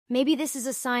Maybe this is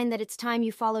a sign that it's time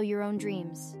you follow your own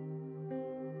dreams.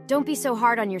 Don't be so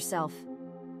hard on yourself.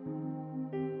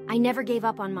 I never gave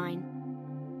up on mine.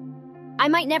 I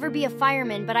might never be a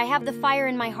fireman, but I have the fire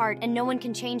in my heart and no one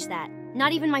can change that,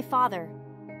 not even my father.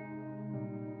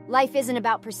 Life isn't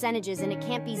about percentages and it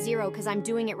can't be zero because I'm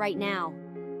doing it right now.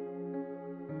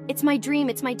 It's my dream,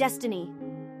 it's my destiny.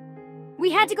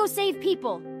 We had to go save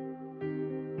people.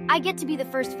 I get to be the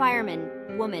first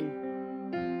fireman, woman.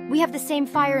 We have the same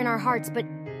fire in our hearts,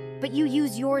 but you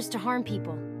use yours to harm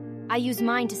people. I use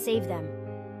mine to save them.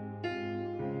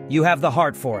 You have the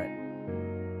heart for it.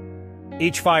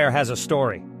 Each fire has a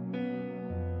story.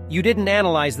 You didn't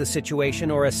analyze the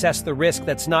situation or assess the risk.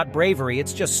 That's not bravery,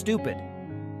 it's just stupid.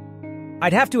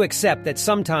 I'd have to accept that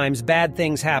sometimes bad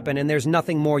things happen and there's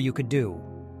nothing more you could do.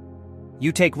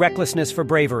 You take recklessness for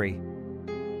bravery.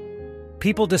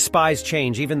 People despise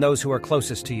change, even those who are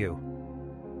closest to you.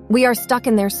 We are stuck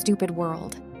in their stupid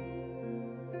world.